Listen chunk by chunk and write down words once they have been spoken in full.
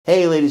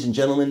Hey, ladies and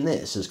gentlemen,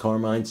 this is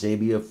Carmine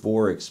Sabia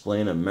for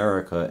Explain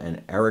America,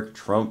 and Eric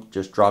Trump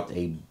just dropped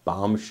a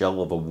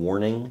bombshell of a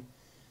warning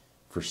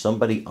for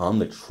somebody on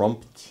the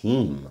Trump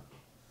team.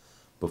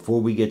 Before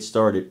we get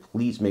started,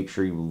 please make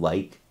sure you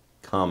like,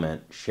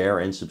 comment, share,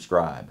 and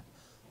subscribe.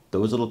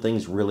 Those little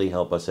things really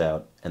help us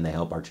out, and they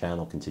help our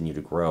channel continue to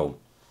grow.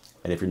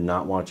 And if you're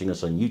not watching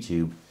us on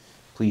YouTube,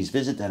 please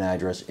visit that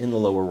address in the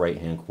lower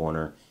right-hand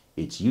corner.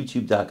 It's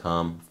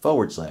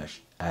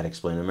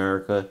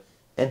youtube.com/@ExplainAmerica.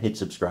 And hit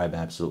subscribe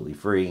absolutely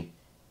free.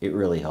 It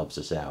really helps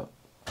us out.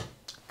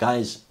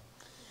 Guys,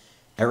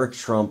 Eric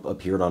Trump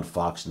appeared on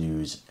Fox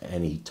News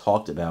and he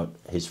talked about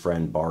his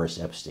friend Boris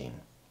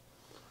Epstein.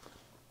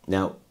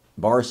 Now,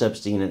 Boris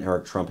Epstein and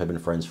Eric Trump have been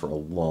friends for a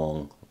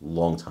long,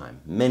 long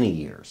time, many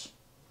years.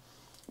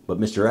 But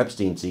Mr.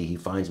 Epstein, see, he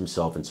finds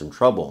himself in some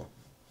trouble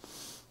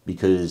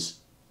because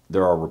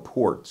there are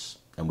reports,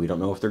 and we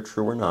don't know if they're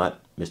true or not.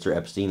 Mr.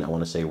 Epstein, I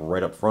want to say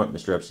right up front,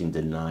 Mr. Epstein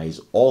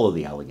denies all of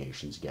the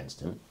allegations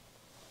against him.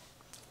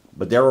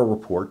 But there are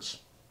reports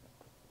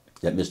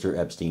that Mr.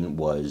 Epstein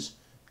was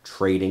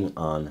trading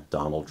on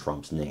Donald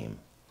Trump's name.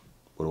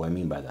 What do I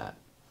mean by that?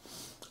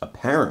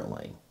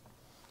 Apparently,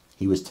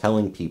 he was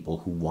telling people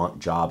who want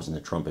jobs in the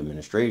Trump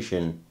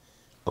administration,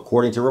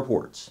 according to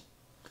reports,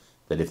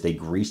 that if they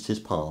greased his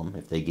palm,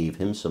 if they gave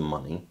him some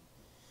money,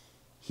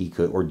 he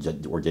could, or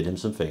did him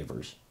some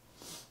favors,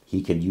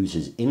 he could use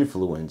his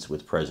influence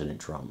with President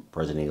Trump,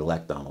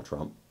 President-elect Donald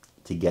Trump,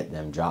 to get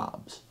them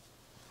jobs.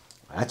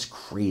 That's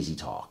crazy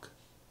talk.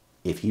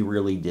 If he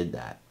really did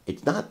that.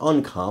 It's not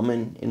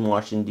uncommon in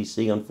Washington,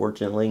 D.C.,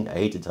 unfortunately. I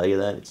hate to tell you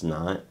that. It's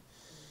not.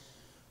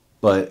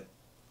 But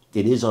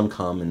it is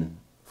uncommon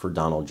for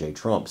Donald J.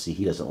 Trump. See,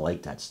 he doesn't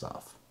like that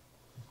stuff.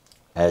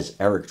 As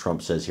Eric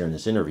Trump says here in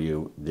this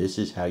interview, this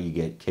is how you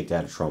get kicked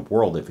out of Trump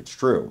world if it's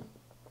true.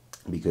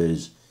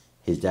 Because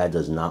his dad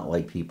does not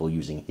like people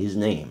using his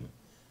name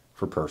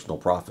for personal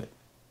profit.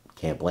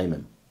 Can't blame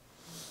him.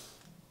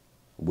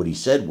 What he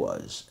said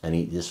was,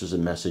 and this was a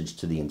message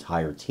to the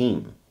entire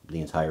team, the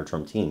entire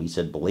Trump team. He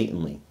said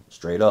blatantly,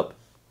 straight up,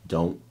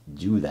 don't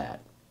do that.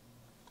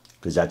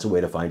 Because that's a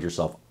way to find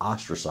yourself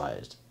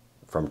ostracized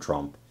from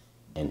Trump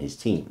and his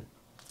team.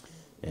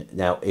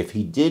 Now, if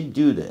he did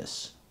do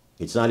this,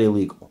 it's not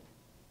illegal.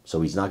 So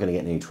he's not going to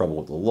get in any trouble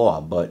with the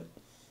law. But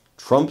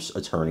Trump's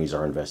attorneys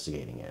are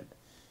investigating it.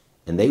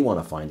 And they want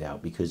to find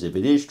out, because if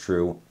it is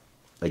true,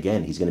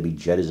 again, he's going to be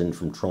jettisoned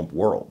from Trump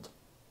world.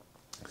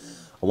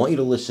 I want you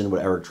to listen to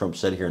what Eric Trump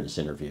said here in this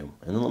interview.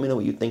 And then let me know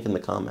what you think in the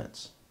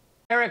comments.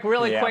 Eric,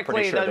 really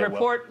quickly, sure the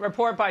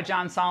report by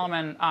John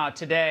Solomon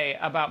today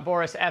about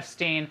Boris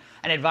Epstein,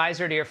 an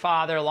advisor to your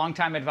father, a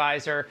longtime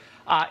advisor,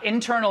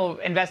 internal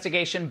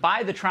investigation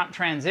by the Trump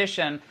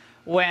transition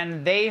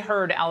when they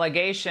heard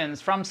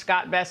allegations from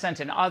Scott Bessent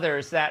and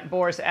others that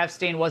Boris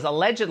Epstein was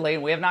allegedly,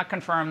 and we have not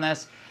confirmed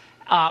this,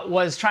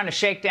 was trying to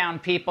shake down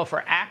people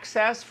for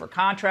access, for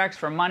contracts,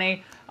 for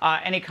money.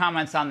 Any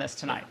comments on this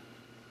tonight?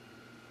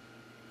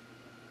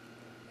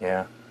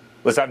 Yeah.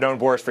 Listen, I've known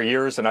Boris for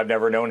years, and I've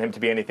never known him to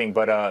be anything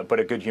but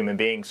a good human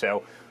being.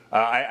 So,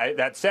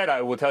 that said,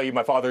 I will tell you,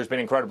 my father has been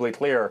incredibly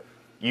clear.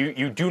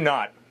 You do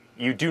not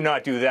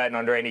do that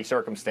under any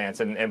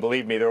circumstance, and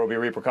believe me, there will be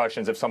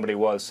repercussions if somebody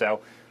was.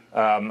 So,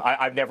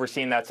 I've never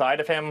seen that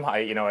side of him.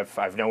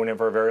 I've known him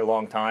for a very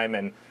long time,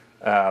 and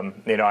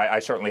I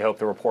certainly hope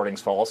the reporting's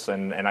false.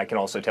 And I can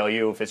also tell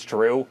you, if it's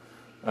true,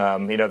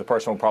 the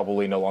person will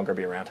probably no longer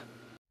be around.